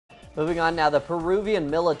Moving on now, the Peruvian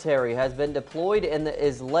military has been deployed in the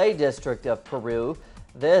Islay district of Peru.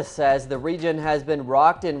 This as the region has been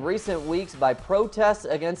rocked in recent weeks by protests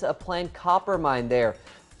against a planned copper mine there.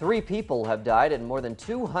 3 people have died and more than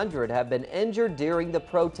 200 have been injured during the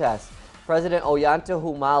protests. President Ollanta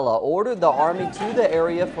Humala ordered the army to the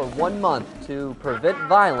area for 1 month to prevent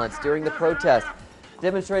violence during the protest.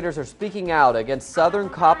 Demonstrators are speaking out against Southern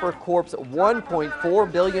Copper Corp's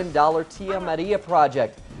 $1.4 billion Tia Maria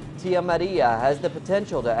project. Tia Maria has the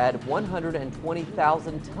potential to add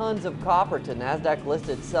 120,000 tons of copper to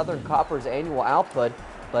NASDAQ-listed Southern Copper's annual output,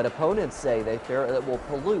 but opponents say they fear it will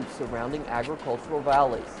pollute surrounding agricultural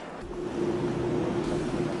valleys.